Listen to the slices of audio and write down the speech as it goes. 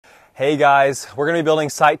Hey guys, we're going to be building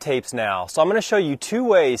sight tapes now. So I'm going to show you two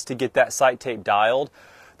ways to get that sight tape dialed.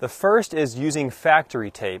 The first is using factory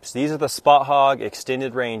tapes. These are the Spot Hogg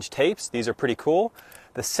extended range tapes. These are pretty cool.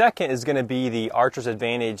 The second is going to be the Archer's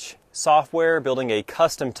Advantage software, building a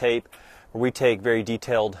custom tape where we take very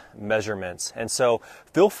detailed measurements. And so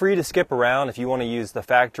feel free to skip around if you want to use the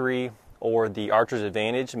factory or the Archer's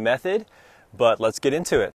Advantage method, but let's get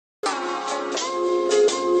into it.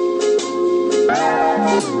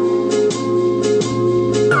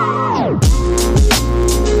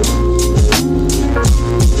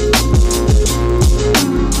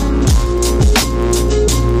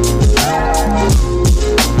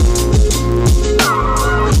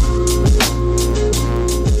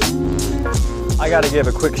 I got to give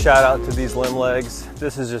a quick shout out to these limb legs.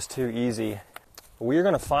 This is just too easy. We're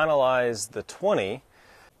going to finalize the 20.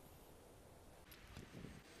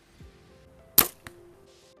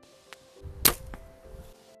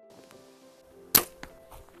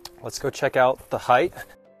 Let's go check out the height.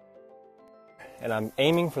 And I'm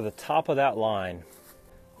aiming for the top of that line.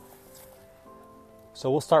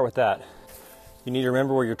 So we'll start with that. You need to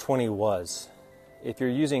remember where your 20 was. If you're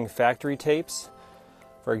using factory tapes,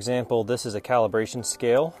 for example, this is a calibration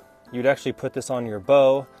scale, you'd actually put this on your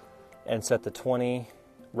bow and set the 20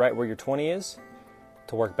 right where your 20 is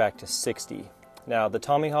to work back to 60. Now the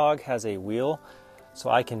Tommy Hogg has a wheel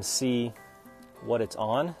so I can see what it's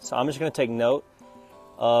on. So I'm just going to take note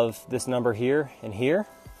of this number here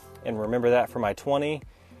and remember that for my 20.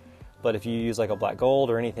 But if you use like a black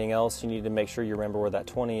gold or anything else, you need to make sure you remember where that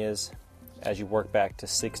 20 is as you work back to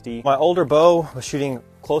 60. My older bow was shooting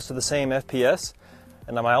close to the same FPS,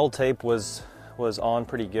 and my old tape was on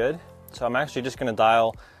pretty good. So I'm actually just going to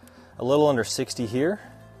dial a little under 60 here.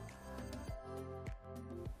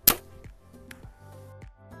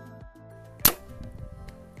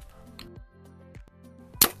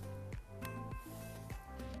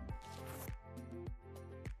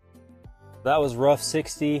 That was rough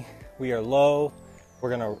 60. We are low. We're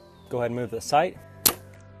going to go ahead and move the sight.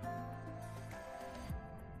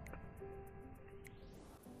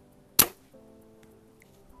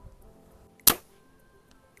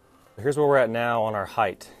 Here's where we're at now on our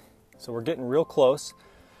height. So we're getting real close.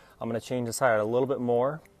 I'm going to change the sight a little bit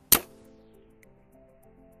more.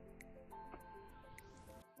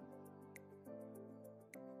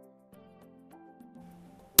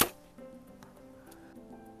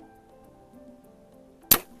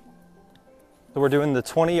 So we're doing the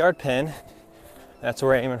 20-yard pin. That's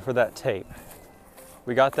where we're aiming for that tape.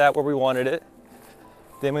 We got that where we wanted it.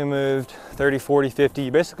 Then we moved 30, 40, 50.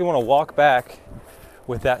 You basically want to walk back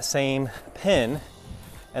with that same pin,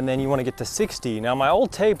 and then you want to get to 60. Now my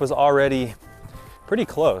old tape was already pretty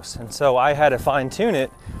close, and so I had to fine tune it,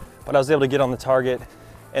 but I was able to get on the target,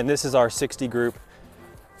 and this is our 60 group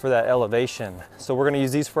for that elevation. So we're going to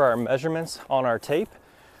use these for our measurements on our tape,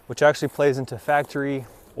 which actually plays into factory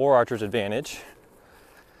or Archer's Advantage.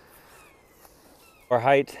 Our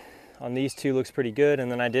height on these two looks pretty good,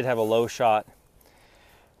 and then I did have a low shot,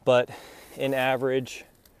 but in average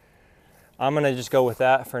I'm going to just go with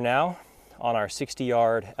that for now on our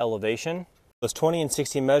 60-yard elevation. Those 20 and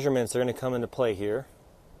 60 measurements are going to come into play here.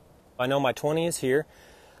 I know my 20 is here.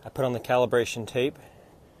 I put on the calibration tape.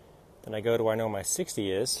 Then I go to where I know my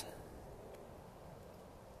 60 is.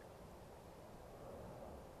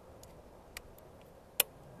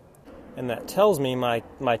 And that tells me my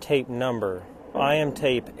tape number. I am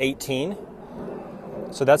tape 18.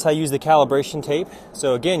 So that's how I use the calibration tape.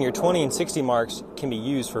 So again, your 20 and 60 marks can be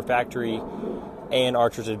used for factory and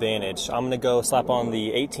Archer's Advantage. I'm going to go slap on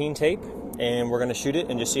the 18 tape and we're going to shoot it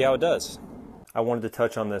and just see how it does. I wanted to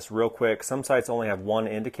touch on this real quick. Some sites only have one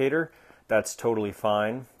indicator. That's totally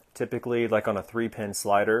fine. Typically, like on a 3-pin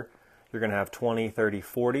slider, you're going to have 20, 30,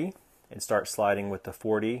 40 and start sliding with the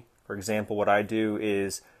 40. For example, what I do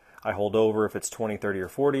is I hold over if it's 20, 30, or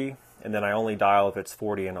 40, and then I only dial if it's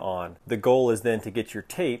 40 and on. The goal is then to get your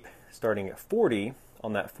tape starting at 40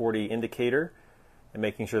 on that 40 indicator and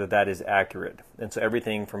making sure that that is accurate. And so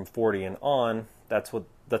everything from 40 and on, that's what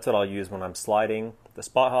I'll use when I'm sliding. The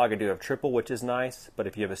Spot Hogg, I do have triple, which is nice, but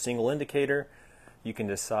if you have a single indicator, you can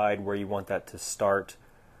decide where you want that to start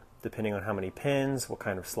depending on how many pins, what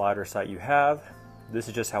kind of slider sight you have. This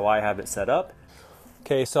is just how I have it set up.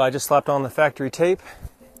 Okay, so I just slapped on the factory tape.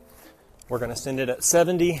 We're going to send it at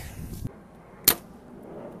 70.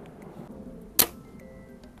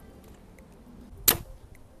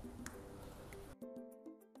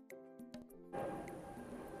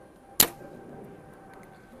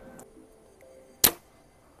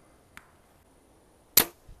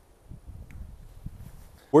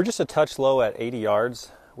 We're just a touch low at 80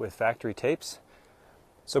 yards with factory tapes.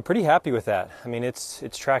 So pretty happy with that. I mean, it's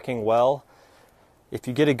tracking well. If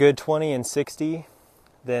you get a good 20 and 60,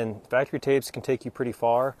 then factory tapes can take you pretty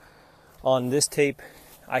far. On this tape,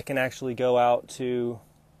 I can actually go out to,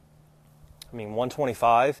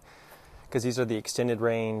 125, because these are the extended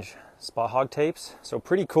range Spot Hogg tapes. So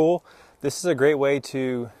pretty cool. This is a great way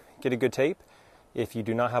to get a good tape if you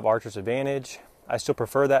do not have Archer's Advantage. I still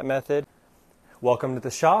prefer that method. Welcome to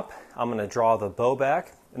the shop. I'm going to draw the bow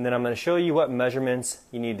back, and then I'm going to show you what measurements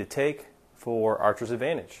you need to take for Archer's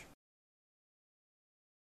Advantage.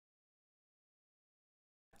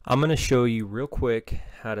 I'm going to show you real quick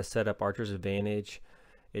how to set up Archer's Advantage.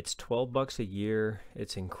 It's $12 a year.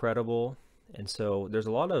 It's incredible. And so there's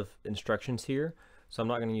a lot of instructions here. So I'm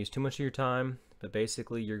not going to use too much of your time, but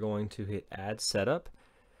basically you're going to hit Add Setup,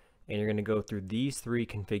 and you're going to go through these three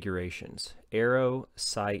configurations: arrow,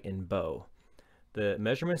 sight, and bow. The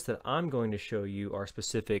measurements that I'm going to show you are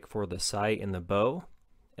specific for the sight and the bow,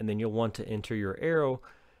 and then you'll want to enter your arrow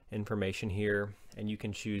information here, and you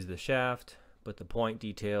can choose the shaft, but the point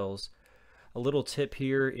details. A little tip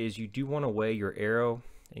here is you do want to weigh your arrow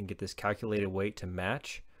and get this calculated weight to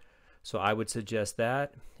match. So I would suggest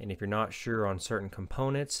that, and if you're not sure on certain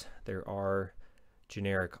components, there are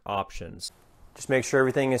generic options. Just make sure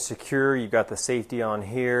everything is secure. You've got the safety on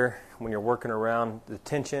here. When you're working around the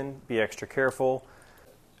tension, be extra careful.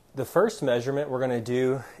 The first measurement we're going to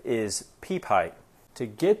do is peep height. To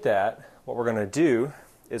get that, what we're going to do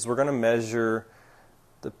is we're going to measure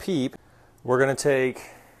the peep. We're going to take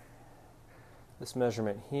this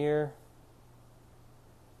measurement here,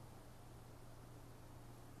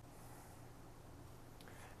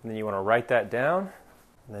 and then you want to write that down,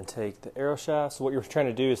 and then take the arrow shaft. So what you're trying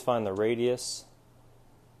to do is find the radius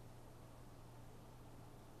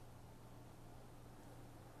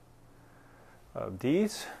of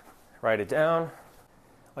these. Write it down.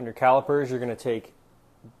 On your calipers, you're going to take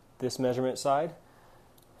this measurement side.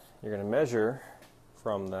 You're going to measure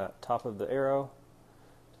from the top of the arrow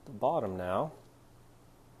to the bottom now.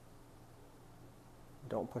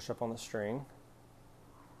 Don't push up on the string.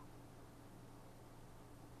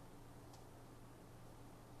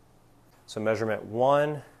 So measurement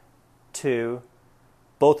 1, 2,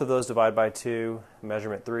 both of those divide by 2.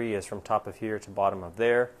 Measurement 3 is from top of here to bottom of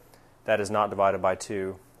there. That is not divided by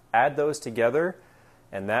 2. Add those together,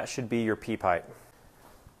 and that should be your peep height.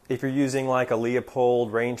 If you're using like a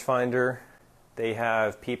LiQWYD rangefinder, they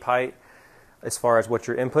have peep height as far as what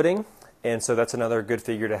you're inputting, and so that's another good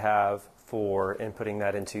figure to have for inputting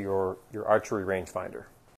that into your archery rangefinder.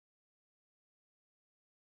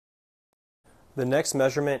 The next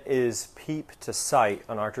measurement is peep to sight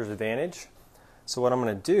on Archer's Advantage. So what I'm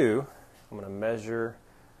going to do, I'm going to measure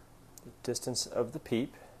the distance of the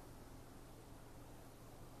peep.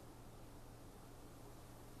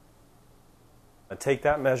 I take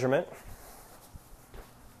that measurement,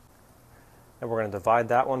 and we're going to divide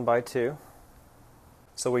that one by 2.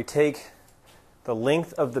 So we take the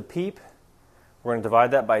length of the peep, we're going to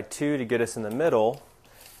divide that by 2 to get us in the middle,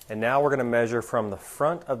 and now we're going to measure from the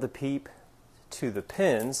front of the peep to the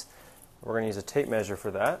pins. We're going to use a tape measure for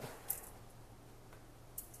that.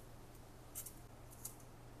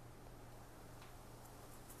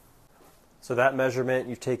 So that measurement,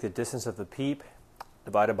 you take the distance of the peep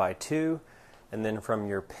divided by 2, and then from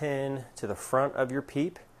your pin to the front of your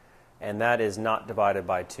peep, and that is not divided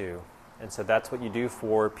by 2. And so that's what you do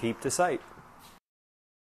for peep to sight.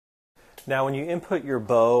 Now when you input your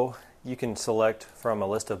bow, you can select from a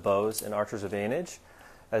list of bows in Archer's Advantage.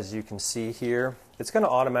 As you can see here, it's going to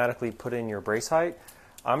automatically put in your brace height.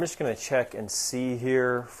 I'm just going to check and see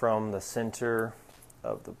here from the center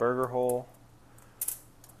of the burger hole,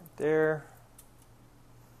 right there,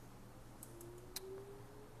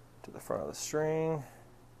 to the front of the string.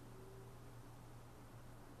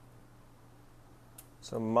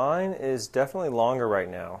 So mine is definitely longer right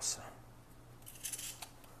now.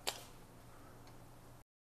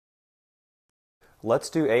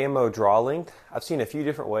 Let's do AMO draw length. I've seen a few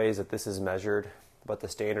different ways that this is measured, but the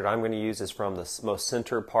standard I'm going to use is from the most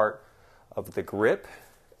center part of the grip.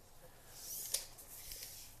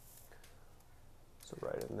 So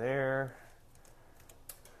right in there,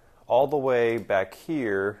 all the way back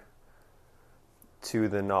here to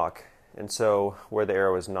the knock. And so where the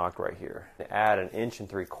arrow is knocked right here. Add 1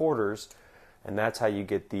 3/4 inches, and that's how you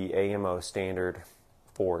get the AMO standard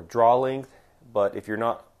for draw length. But if you're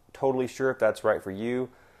not totally sure if that's right for you,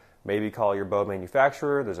 maybe call your bow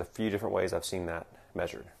manufacturer. There's a few different ways I've seen that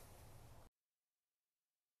measured.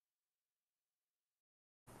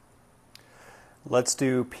 Let's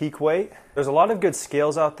do peak weight. There's a lot of good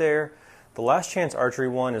scales out there. The Last Chance Archery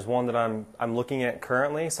one is one that I'm looking at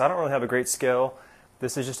currently, so I don't really have a great scale,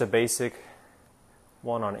 This is just a basic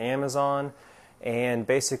one on Amazon, and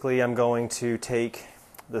basically I'm going to take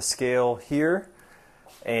the scale here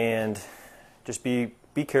and just be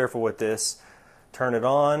careful with this. Turn it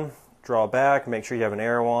on, draw back, make sure you have an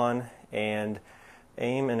arrow on, and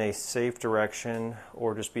aim in a safe direction,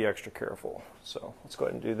 or just be extra careful. So let's go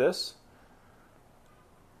ahead and do this.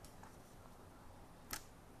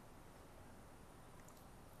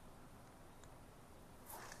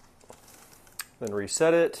 Then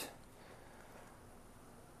reset it.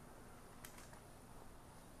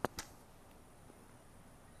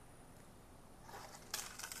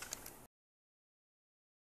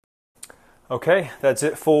 Okay, that's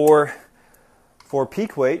it for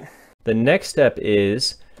peak weight. The next step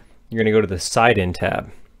is you're going to go to the sight in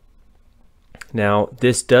tab. Now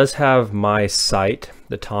this does have my sight,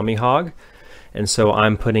 the Tommy Hogg, and so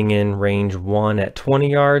I'm putting in range 1 at 20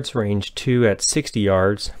 yards, range 2 at 60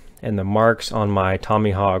 yards, and the marks on my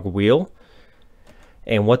Tommy Hogg wheel.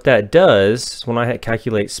 And what that does is when I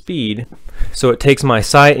calculate speed, so it takes my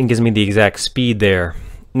sight and gives me the exact speed there.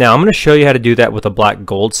 Now I'm going to show you how to do that with a black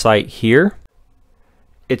gold sight here.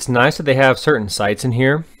 It's nice that they have certain sights in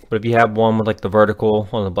here, but if you have one with like the vertical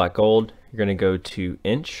on the black gold, you're going to go to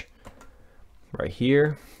inch right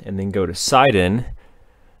here and then go to sight in.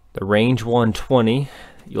 The range 120,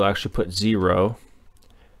 you'll actually put 0,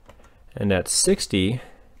 and at 60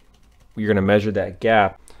 you're going to measure that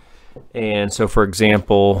gap. And so for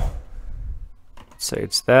example, let's say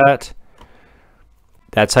it's that.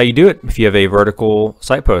 That's how you do it if you have a vertical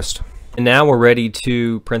sight post. And now we're ready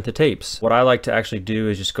to print the tapes. What I like to actually do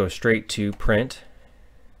is just go straight to print.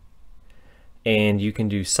 And you can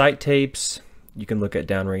do sight tapes. You can look at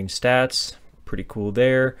downrange stats. Pretty cool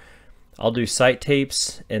there. I'll do sight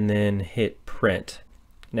tapes and then hit print.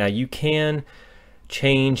 Now you can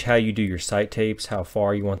change how you do your sight tapes, how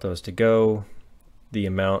far you want those to go, the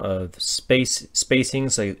amount of spacing,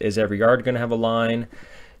 so is every yard going to have a line,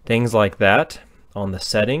 things like that on the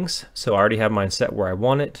settings. So I already have mine set where I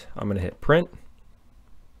want it. I'm going to hit print.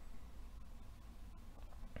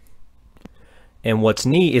 And what's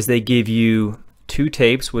neat is they give you 2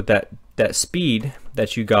 tapes with that speed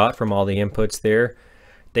that you got from all the inputs there.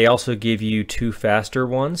 They also give you 2 faster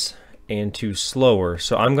ones and 2 slower.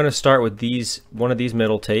 So I'm going to start with one of these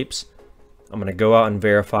middle tapes. I'm going to go out and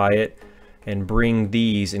verify it and bring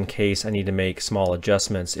these in case I need to make small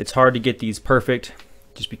adjustments. It's hard to get these perfect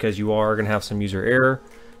just because you are going to have some user error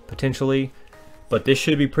potentially, but this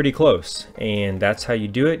should be pretty close. And that's how you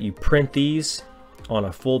do it. You print these on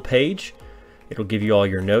a full page. It'll give you all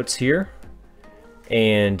your notes here.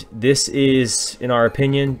 And this is, in our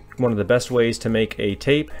opinion, one of the best ways to make a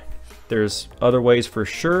tape. There's other ways for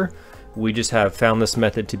sure. We just have found this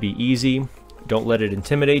method to be easy. Don't let it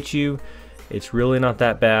intimidate you. It's really not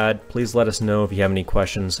that bad. Please let us know if you have any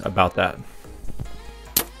questions about that.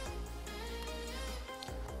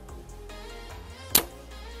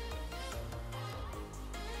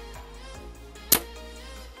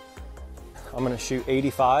 I'm going to shoot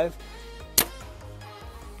 85.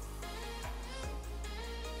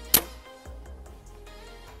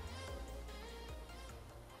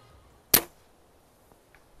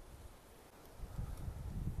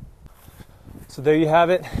 So there you have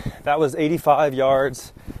it. That was 85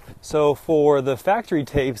 yards. So for the factory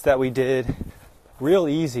tapes that we did, real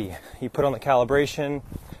easy. You put on the calibration.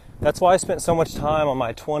 That's why I spent so much time on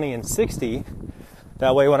my 20 and 60.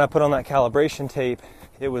 That way when I put on that calibration tape,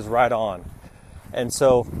 it was right on. And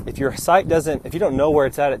so if your sight if you don't know where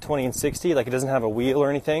it's at 20 and 60, like it doesn't have a wheel or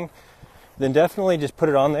anything, then definitely just put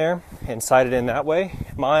it on there and sight it in that way.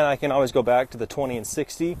 Mine, I can always go back to the 20 and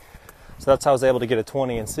 60. So that's how I was able to get a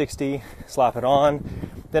 20 and 60, slap it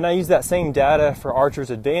on. Then I use that same data for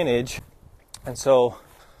Archer's Advantage. And so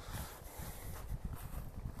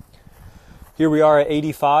here we are at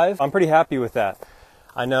 85. I'm pretty happy with that.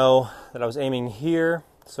 I know that I was aiming here,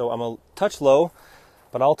 so I'm a touch low,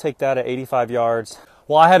 but I'll take that at 85 yards.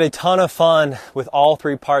 Well, I had a ton of fun with all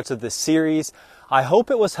 3 parts of this series. I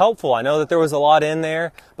hope it was helpful. I know that there was a lot in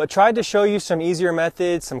there, but tried to show you some easier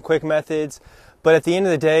methods, some quick methods. But at the end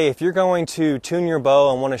of the day, if you're going to tune your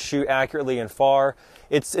bow and want to shoot accurately and far,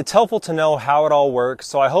 it's helpful to know how it all works.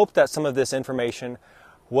 So I hope that some of this information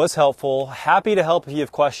was helpful. Happy to help if you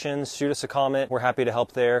have questions. Shoot us a comment. We're happy to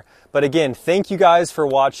help there. But again, thank you guys for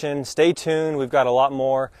watching. Stay tuned. We've got a lot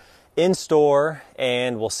more in store,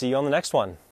 and we'll see you on the next one.